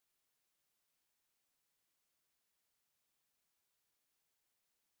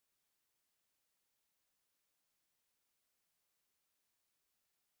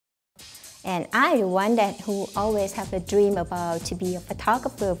And I'm the one who always have a dream about to be a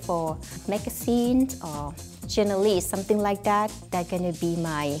photographer for magazines or journalist, something like that. That's gonna be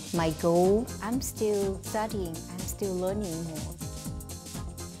my goal. I'm still studying, I'm still learning more.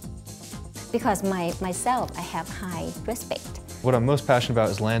 Because myself, I have high respect. What I'm most passionate about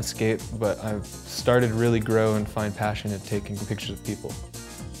is landscape, but I've started to really grow and find passion in taking pictures of people.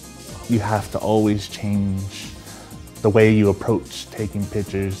 You have to always change the way you approach taking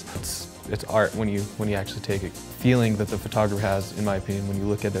pictures. It's art when you actually take it. Feeling that the photographer has, in my opinion, when you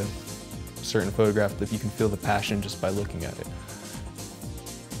look at a certain photograph, that you can feel the passion just by looking at it.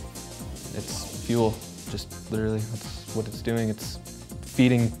 It's fuel, just literally, that's what it's doing. It's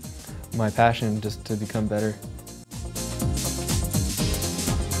feeding my passion just to become better.